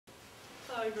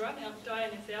Hello everyone, I'm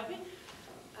Diana Selbie.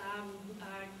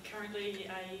 Currently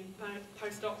a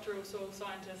postdoctoral soil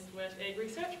scientist with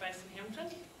AgResearch based in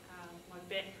Hamilton. My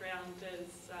background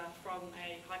is from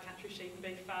a high country sheep and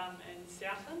beef farm in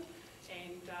Southland,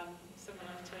 and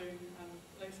similar to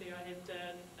Lucy, I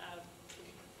had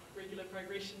regular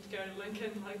progression to go to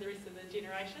Lincoln like the rest of the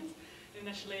generations.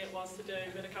 Initially it was to do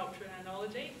viticulture and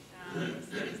enology. That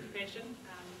was the passion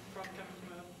from coming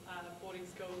from a boarding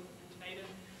school in Dunedin.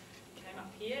 Came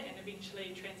up here and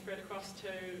eventually transferred across to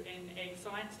an ag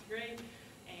science degree,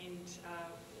 and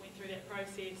went through that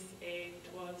process and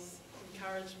was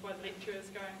encouraged by the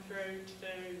lecturers going through to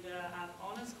do the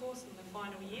honours course in the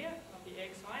final year of the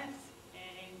ag science,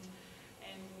 and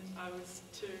I was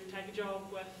to take a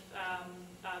job with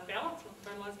Balance, one of the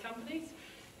fertiliser companies,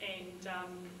 and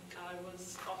I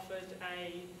was offered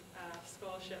a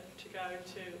scholarship to go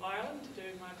to Ireland to do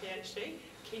my PhD,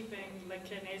 keeping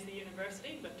Lincoln as the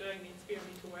university but doing the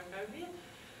experimental work over there.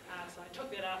 So I took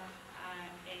that up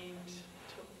and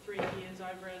took 3 years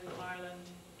over in Ireland,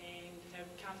 and have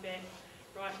come back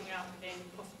writing up, and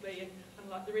possibly,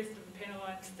 unlike the rest of the panel,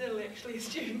 I'm still actually a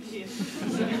student here.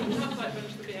 So I'm not quite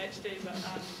finished the PhD, but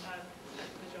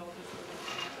the job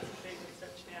is doing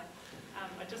research now.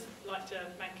 I'd just like to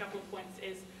make a couple of points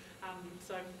as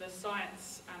so the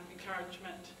science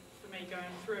encouragement for me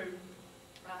going through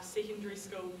secondary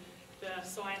school, the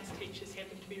science teachers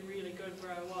happened to be really good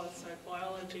where I was, so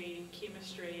biology and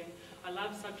chemistry, and I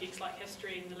love subjects like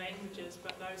history and the languages,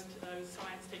 but those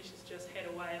science teachers just had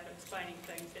a way of explaining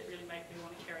things that really made me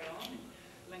want to carry on.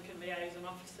 Lincoln liaison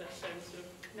officer sort of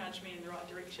nudged me in the right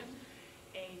direction,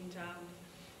 and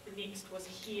the next was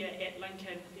here at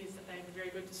Lincoln. They have a very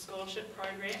good scholarship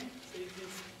program, so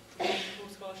there's multiple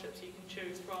scholarships you can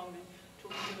choose from, and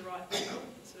talking to the right people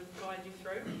sort of guide you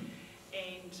through.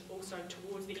 And also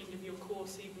towards the end of your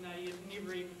course, even though you've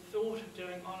never even thought of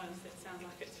doing honours, that sounds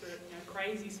like it's for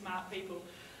crazy smart people,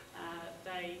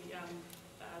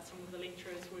 some of the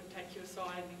lecturers would take you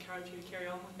aside and encourage you to carry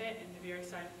on with that, and the very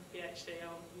same for PhD. I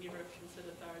would never have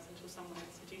considered those until someone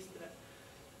had suggested it.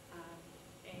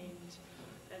 And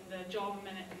in the job I'm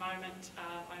in at the moment,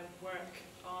 I work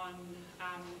on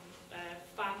a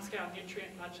farm-scale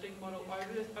nutrient budgeting model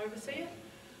overseer.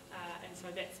 And so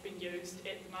that's been used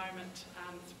at the moment.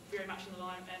 It's very much in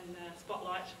the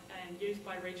spotlight and used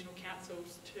by regional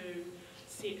councils to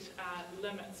set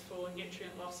limits for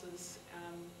nutrient losses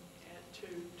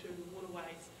to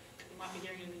waterways. You might be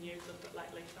hearing in the news a bit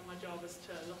lately. So my job is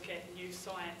to look at new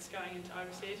science going into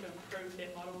overseer to improve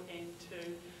that model and to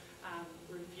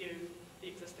review the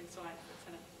existing science that's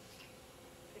in it.